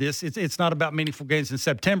 you said this, it's not about meaningful games in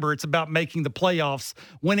September. It's about making the playoffs,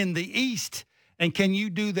 winning the East. And can you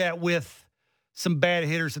do that with some bad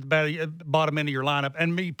hitters at the bottom end of your lineup?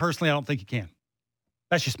 And me, personally, I don't think you can.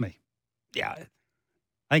 That's just me. Yeah.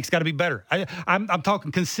 I think it's got to be better. I'm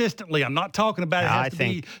talking consistently. I'm not talking about it has to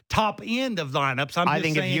be top end of lineups. I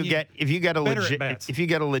think if you get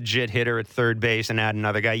a legit hitter at third base and add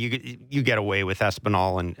another guy, you get away with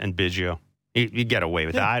Espinal and Biggio. You get away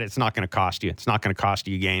with that. It's not going to cost you. It's not going to cost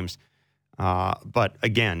you games. But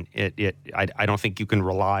again, I don't think you can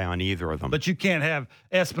rely on either of them. But you can't have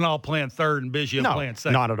Espinal playing third and Biggio playing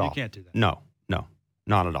second. Not at all. You can't do that. No.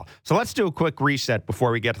 Not at all. So let's do a quick reset before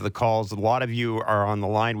we get to the calls. A lot of you are on the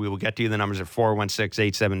line. We will get to you. The numbers are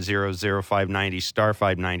 416-870-0590, star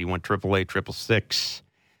 590,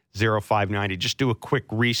 1-888-666-0590. Just do a quick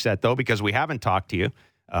reset, though, because we haven't talked to you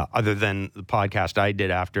other than the podcast I did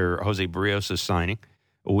after Jose Barrios' signing.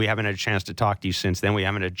 We haven't had a chance to talk to you since then. We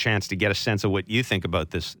haven't had a chance to get a sense of what you think about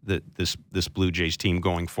this Blue Jays team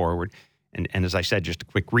going forward. And as I said, just a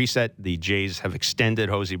quick reset, the Jays have extended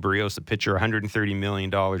Jose Barrios, the pitcher, $130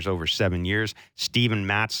 million over 7 years. Steven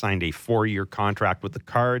Matz signed a 4-year contract with the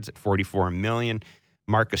Cards at $44 million.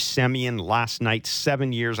 Marcus Semien last night,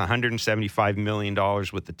 7 years, $175 million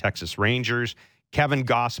with the Texas Rangers. Kevin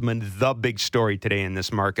Gausman, the big story today in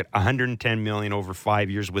this market, $110 million over 5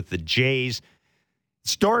 years with the Jays.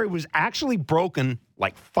 Story was actually broken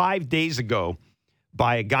like 5 days ago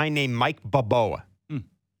by a guy named Mike Baboa,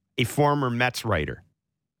 a former Mets writer.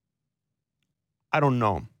 I don't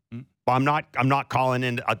know him. But I'm not calling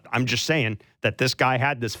in. I'm just saying that this guy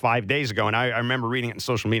had this 5 days ago, and I remember reading it in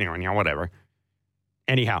social media. Going, yeah, whatever.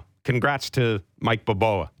 Anyhow, congrats to Mike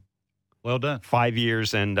Baboa. Well done. 5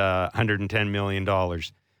 years and $110 million.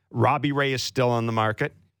 Robbie Ray is still on the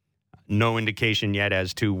market. No indication yet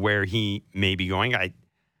as to where he may be going.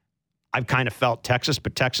 I've kind of felt Texas,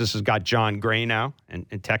 but Texas has got John Gray now, and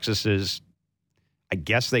Texas is. I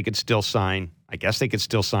guess they could still sign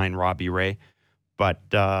Robbie Ray, but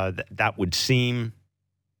that would seem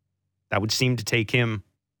to take him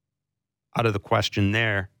out of the question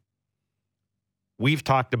there. We've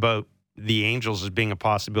talked about the Angels as being a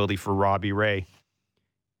possibility for Robbie Ray.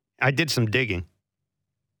 I did some digging.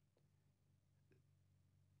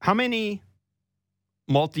 How many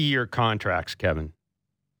multi-year contracts, Kevin,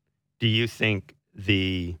 do you think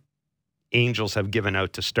the Angels have given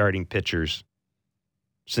out to starting pitchers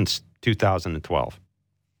since 2012?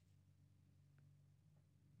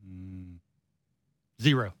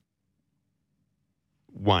 0.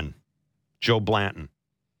 1. Joe Blanton.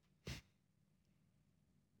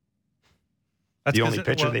 That's the only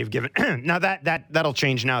pitcher they've given. Now, that'll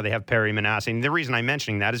change now. They have Perry Manasseh. And the reason I'm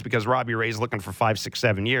mentioning that is because Robbie Ray's looking for 5, 6,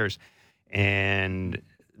 7 years. And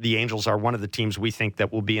the Angels are one of the teams we think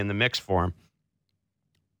that will be in the mix for him.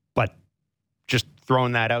 But just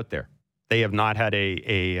throwing that out there. They have not had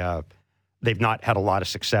they've not had a lot of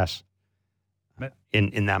success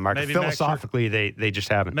in that market. Maybe philosophically, they just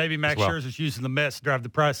haven't. Maybe Max Scherzer's using the Mets to drive the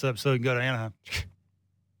price up so he can go to Anaheim.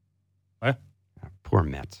 What? Poor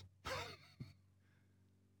Mets.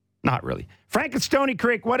 Not really. Frank at Stony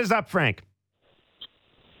Creek. What is up, Frank?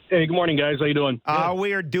 Hey, good morning, guys. How you doing?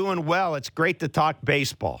 We are doing well. It's great to talk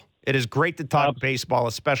baseball. It is great to talk baseball,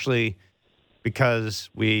 especially because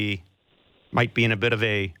we might be in a bit of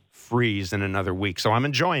a freeze in another week. So I'm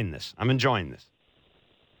enjoying this.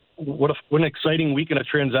 What an exciting weekend of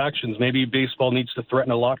transactions. Maybe baseball needs to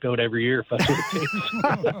threaten a lockout every year if that's what it takes.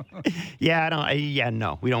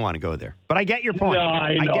 No, we don't want to go there. But I get your point. No,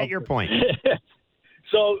 I get your point.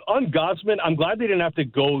 So on Gausman, I'm glad they didn't have to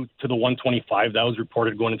go to the 125 that was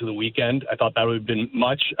reported going into the weekend. I thought that would have been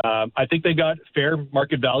much. I think they got fair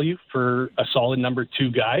market value for a solid number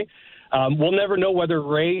 2 guy. We'll never know whether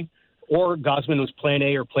Ray or Gausman was plan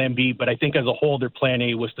A or plan B, but I think as a whole, their plan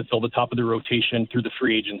A was to fill the top of the rotation through the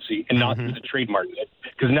free agency and not through the trade market,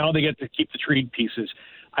 because now they get to keep the trade pieces.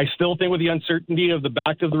 I still think with the uncertainty of the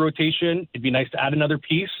back of the rotation, it'd be nice to add another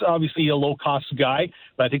piece. Obviously, a low-cost guy,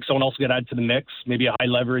 but I think someone else could add to the mix, maybe a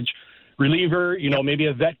high-leverage reliever, maybe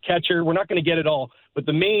a vet catcher. We're not going to get it all, but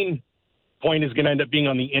the main point is going to end up being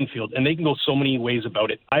on the infield, and they can go so many ways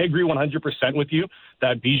about it. I agree 100% with you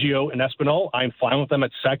that Biggio and Espinal, I'm fine with them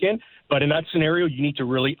at second, but in that scenario, you need to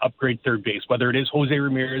really upgrade third base, whether it is Jose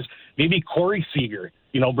Ramirez, maybe Corey Seager,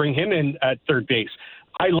 bring him in at third base.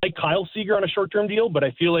 I like Kyle Seager on a short-term deal, but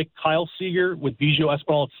I feel like Kyle Seager with Biggio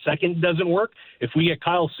Espinal at second doesn't work. If we get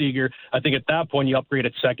Kyle Seager, I think at that point you upgrade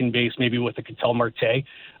at second base, maybe with a Ketel Marte.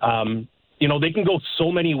 They can go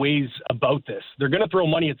so many ways about this. They're going to throw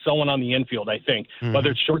money at someone on the infield, I think.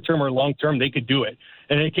 Whether it's short-term or long-term, they could do it.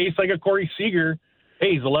 And in a case like a Corey Seager,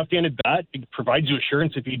 hey, he's a left-handed bat. It provides you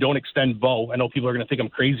assurance if you don't extend Bo. I know people are going to think I'm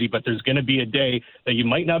crazy, but there's going to be a day that you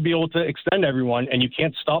might not be able to extend everyone, and you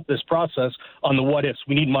can't stop this process on the what-ifs.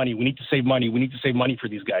 We need money. We need to save money. We need to save money for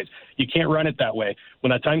these guys. You can't run it that way. When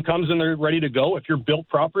that time comes and they're ready to go, if you're built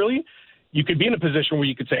properly, you could be in a position where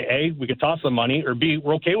you could say, A, we could toss them money, or B,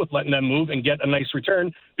 we're okay with letting them move and get a nice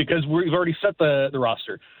return because we've already set the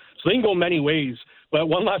roster. So they can go many ways. But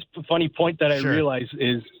one last funny point that I realize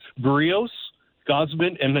is Berríos,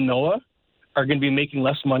 Gausman, and Manoah are going to be making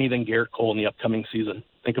less money than Garrett Cole in the upcoming season.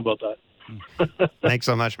 Think about that. Thanks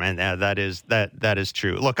so much, man. Yeah, that is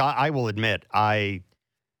true. Look, I will admit,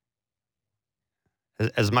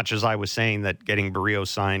 as much as I was saying that getting Berríos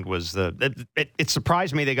signed was it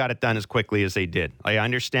surprised me they got it done as quickly as they did. I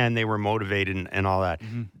understand they were motivated and all that.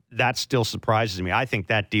 Mm-hmm. That still surprises me. I think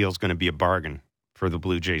that deal is going to be a bargain for the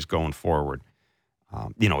Blue Jays going forward.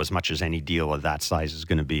 As much as any deal of that size is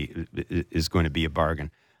going to be a bargain.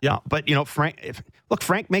 Yeah, but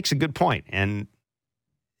Frank makes a good point, and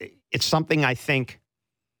it's something I think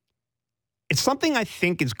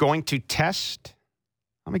is going to test.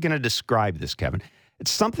 How am I going to describe this, Kevin? It's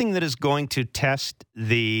something that is going to test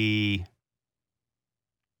the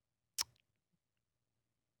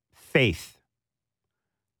faith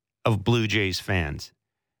of Blue Jays fans.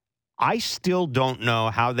 I still don't know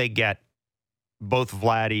how they get both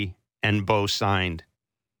Vladdy and Bo signed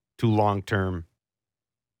to long-term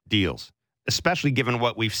deals, especially given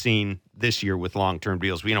what we've seen this year with long-term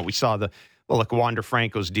deals. We saw Wander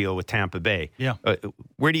Franco's deal with Tampa Bay. Yeah.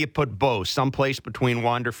 Where do you put Bo? Someplace between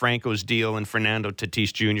Wander Franco's deal and Fernando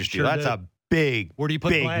Tatis Jr.'s deal. That's a big, where do you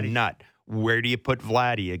put big Vladdy? Nut. Where do you put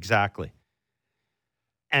Vladdy? Exactly.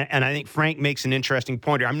 And I think Frank makes an interesting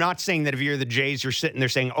point here. I'm not saying that if you're the Jays, you're sitting there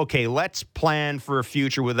saying, okay, let's plan for a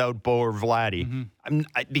future without Bo or Vladdy,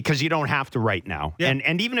 because you don't have to right now. Yeah.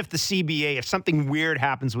 And even if the CBA, if something weird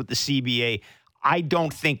happens with the CBA, I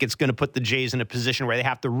don't think it's going to put the Jays in a position where they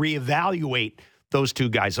have to reevaluate those two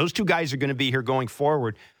guys. Those two guys are going to be here going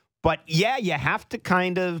forward. But, yeah, you have to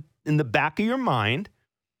kind of, in the back of your mind,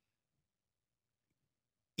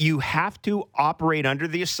 you have to operate under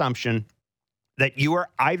the assumption that you are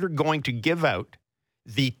either going to give out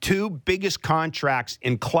the two biggest contracts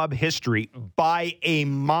in club history by a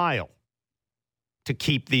mile to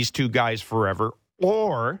keep these two guys forever,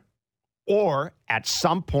 or at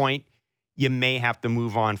some point you may have to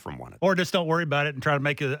move on from one of them. Or just don't worry about it and try to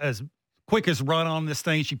make it as quick as run on this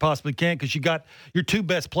thing as you possibly can, because you got your two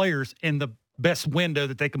best players in the best window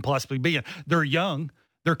that they can possibly be in. They're young,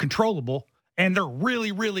 they're controllable, and they're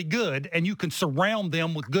really, really good, and you can surround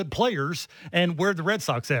them with good players. And where the Red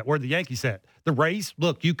Sox at? Where the Yankees at? The Rays,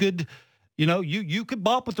 look, you could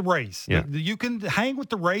bop with the Rays. Yeah. You can hang with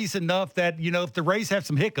the Rays enough that, if the Rays have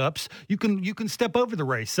some hiccups, you can step over the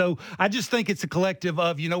Rays. So I just think it's a collective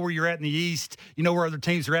of, where you're at in the East, where other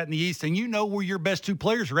teams are at in the East, and where your best two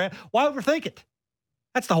players are at. Why overthink it?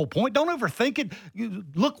 That's the whole point. Don't overthink it.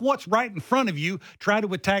 Look what's right in front of you. Try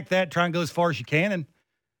to attack that. Try and go as far as you can, and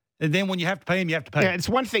then when you have to pay him, you have to pay him. Yeah, it's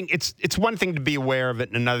one thing. It's one thing to be aware of it,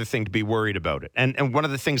 and another thing to be worried about it. And one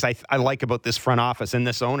of the things I like about this front office and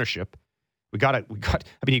this ownership, I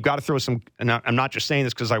mean, you got to throw some, and I'm not just saying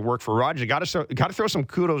this because I work for Rogers. You got to throw some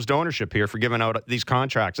kudos to ownership here for giving out these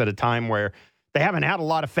contracts at a time where they haven't had a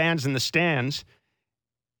lot of fans in the stands,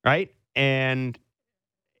 right? And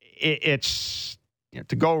it's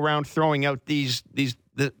to go around throwing out this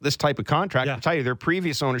type of contract. Yeah. I'll tell you, their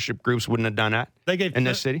previous ownership groups wouldn't have done that in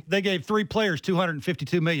this city. They gave 3 players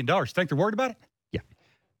 $252 million. Think they're worried about it? Yeah.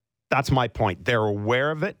 That's my point. They're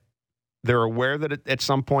aware of it. They're aware that at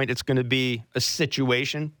some point it's going to be a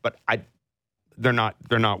situation, but they're not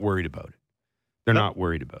worried about it. They're not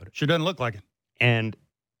worried about it. Sure doesn't look like it. And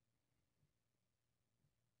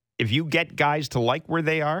if you get guys to like where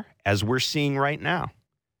they are, as we're seeing right now,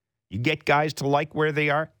 you get guys to like where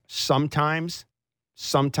they are, sometimes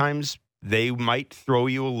they might throw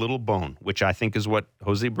you a little bone, which I think is what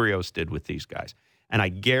Jose Barrios did with these guys. And I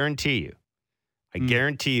guarantee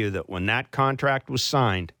you that when that contract was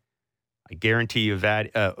signed, I guarantee you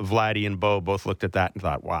Vladdy and Bo both looked at that and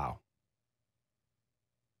thought, wow.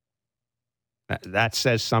 That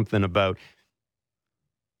says something about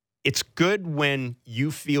it's good when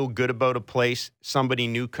you feel good about a place, somebody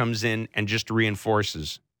new comes in and just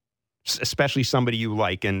reinforces, especially somebody you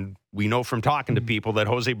like. And we know from talking to people that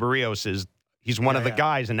Jose Barrios he's one of the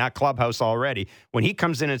guys in that clubhouse already. When he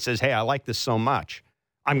comes in and says, hey, I like this so much,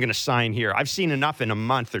 I'm going to sign here. I've seen enough in a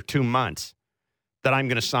month or 2 months that I'm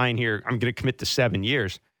going to sign here. I'm going to commit to 7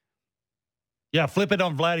 years. Yeah, flip it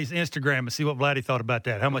on Vladdy's Instagram and see what Vladdy thought about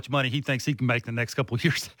that, how much money he thinks he can make the next couple of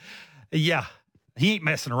years. Yeah, he ain't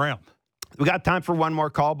messing around. We got time for one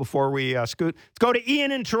more call before we scoot. Let's go to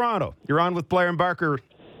Ian in Toronto. You're on with Blair and Barker.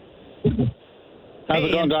 How's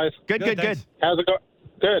it going, guys? Good. How's it going?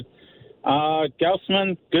 Good.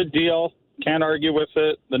 Gaussman, good deal. Can't argue with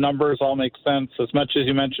it. The numbers all make sense. As much as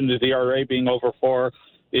you mentioned the ERA being over 4,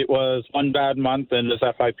 it was one bad month and his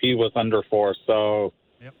FIP was under 4. So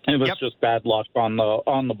it was just bad luck on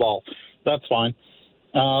the ball. That's fine.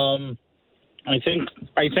 I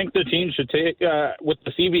think the team should take with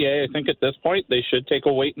the CBA. I think at this point they should take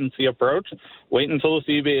a wait and see approach. Wait until the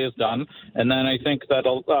CBA is done, and then I think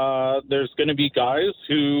that there's going to be guys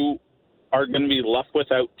who are going to be left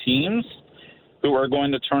without teams who are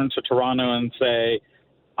going to turn to Toronto and say,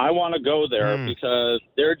 I want to go there because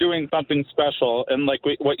they're doing something special. And like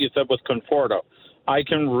what you said with Conforto, I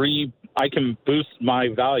can boost my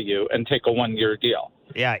value and take a 1-year deal.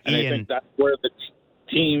 Yeah, and Ian, I think that's where the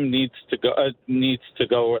team needs to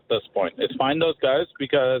go at this point. Is find those guys,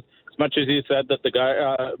 because as much as you said that the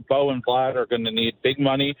guy Bo and Vlad are going to need big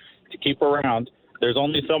money to keep around, there's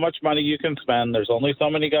only so much money you can spend. There's only so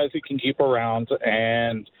many guys you can keep around,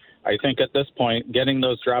 and I think at this point, getting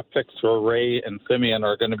those draft picks for Ray and Simeon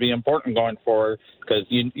are going to be important going forward, because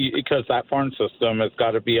that farm system has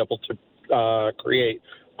got to be able to create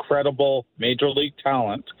credible major league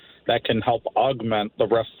talent that can help augment the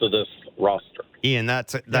rest of this roster. Ian,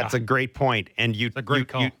 that's a great point, and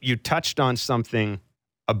you touched on something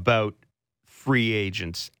about free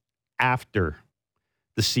agents after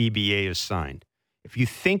the CBA is signed. If you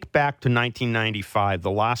think back to 1995,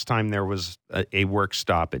 the last time there was a work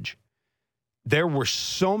stoppage, there were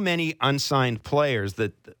so many unsigned players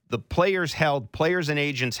that the players and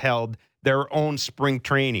agents held their own spring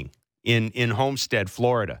training in Homestead,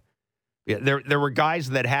 Florida. There were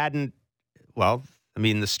guys that hadn't,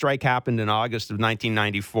 the strike happened in August of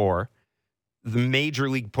 1994. The major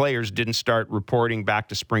league players didn't start reporting back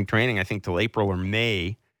to spring training, I think, till April or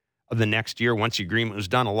May of the next year. Once the agreement was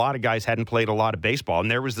done, a lot of guys hadn't played a lot of baseball, and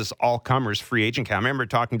there was this all-comers free agent camp. I remember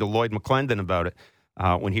talking to Lloyd McClendon about it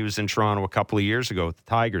when he was in Toronto a couple of years ago with the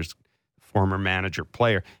Tigers, former manager,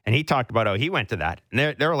 player, and he talked about how he went to that, and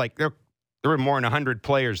there were more than 100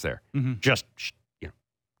 players there, just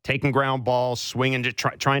taking ground balls, swinging,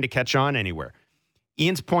 trying to catch on anywhere.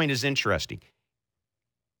 Ian's point is interesting.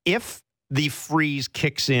 If the freeze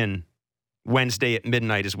kicks in Wednesday at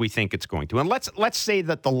midnight, as we think it's going to, and let's say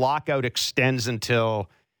that the lockout extends until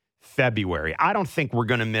February, I don't think we're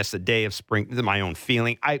going to miss a day of spring. This is my own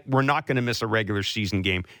feeling. We're not going to miss a regular season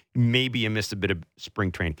game. Maybe you miss a bit of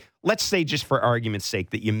spring training. Let's say, just for argument's sake,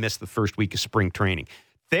 that you miss the first week of spring training.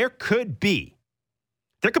 There could be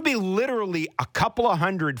literally a couple of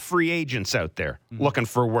hundred free agents out there looking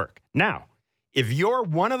for work. Now, if you're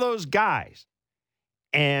one of those guys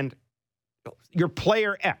and you're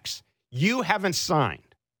player X, you haven't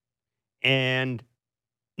signed, and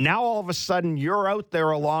now all of a sudden you're out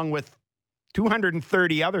there along with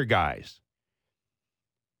 230 other guys,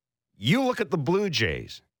 you look at the Blue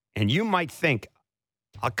Jays and you might think,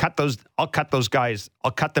 I'll cut those guys,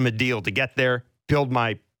 I'll cut them a deal to get there, build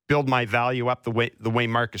my value up the way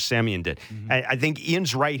Marcus Semien did. I think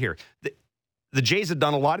Ian's right here. the Jays have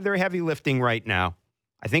done a lot of their heavy lifting right now.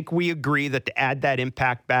 I think we agree that to add that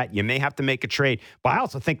impact bat, you may have to make a trade. But I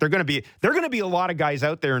also think there are going to be a lot of guys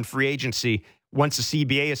out there in free agency once the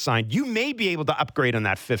CBA is signed. You may be able to upgrade on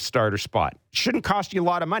that fifth starter spot. Shouldn't cost you a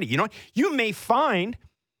lot of money. You know, you may find,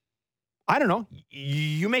 I don't know,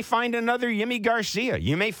 you may find another Yimi Garcia.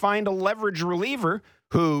 You may find a leverage reliever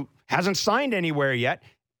who hasn't signed anywhere yet.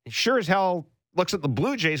 Sure as hell looks at the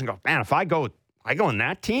Blue Jays and goes, man, if I go in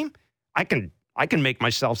that team, I can make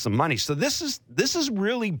myself some money. So this is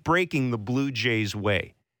really breaking the Blue Jays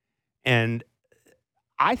way. And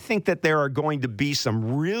I think that there are going to be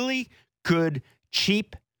some really good,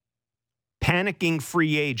 cheap, panicking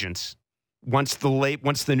free agents once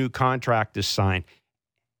the new contract is signed.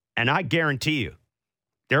 And I guarantee you,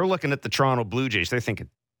 they're looking at the Toronto Blue Jays. They're thinking,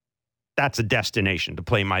 that's a destination to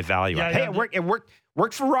play my value. Yeah, hey, it worked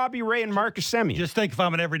for Robbie Ray and Marcus Semien. Just think if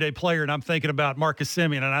I'm an everyday player and I'm thinking about Marcus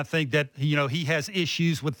Semien, and I think that, he has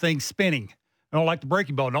issues with things spinning. I don't like the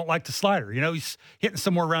breaking ball. I don't like the slider. He's hitting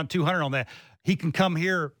somewhere around 200 on that. He can come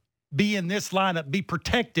here, be in this lineup, be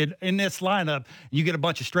protected in this lineup. You get a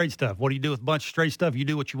bunch of straight stuff. What do you do with a bunch of straight stuff? You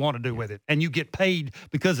do what you want to do with it, and you get paid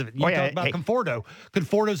because of it. You talk about Conforto.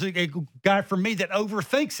 Conforto's a guy for me that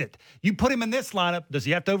overthinks it. You put him in this lineup, does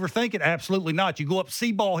he have to overthink it? Absolutely not. You go up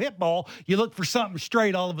C-ball, hit ball, you look for something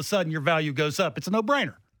straight, all of a sudden your value goes up. It's a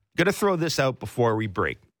no-brainer. Going to throw this out before we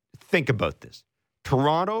break. Think about this.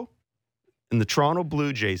 Toronto and the Toronto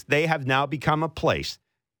Blue Jays, they have now become a place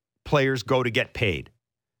players go to get paid.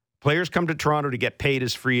 Players come to Toronto to get paid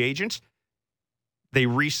as free agents. They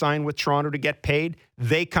re-sign with Toronto to get paid.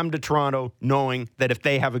 They come to Toronto knowing that if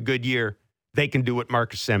they have a good year, they can do what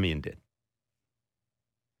Marcus Semien did.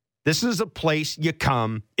 This is a place you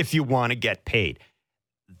come if you want to get paid.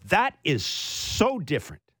 That is so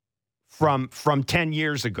different from 10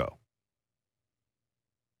 years ago.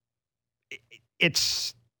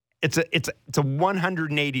 It's a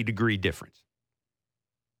 180-degree difference.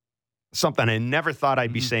 Something I never thought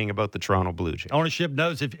I'd be saying about the Toronto Blue Jays. Ownership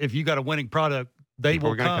knows if you got a winning product, people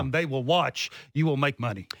will come, they will watch, you will make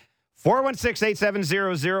money.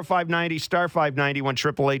 416-870-0590, star 590,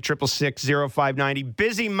 1-888-666-0590.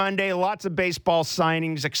 Busy Monday, lots of baseball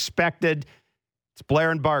signings expected. It's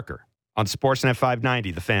Blair and Barker on Sportsnet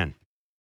 590, The Fan.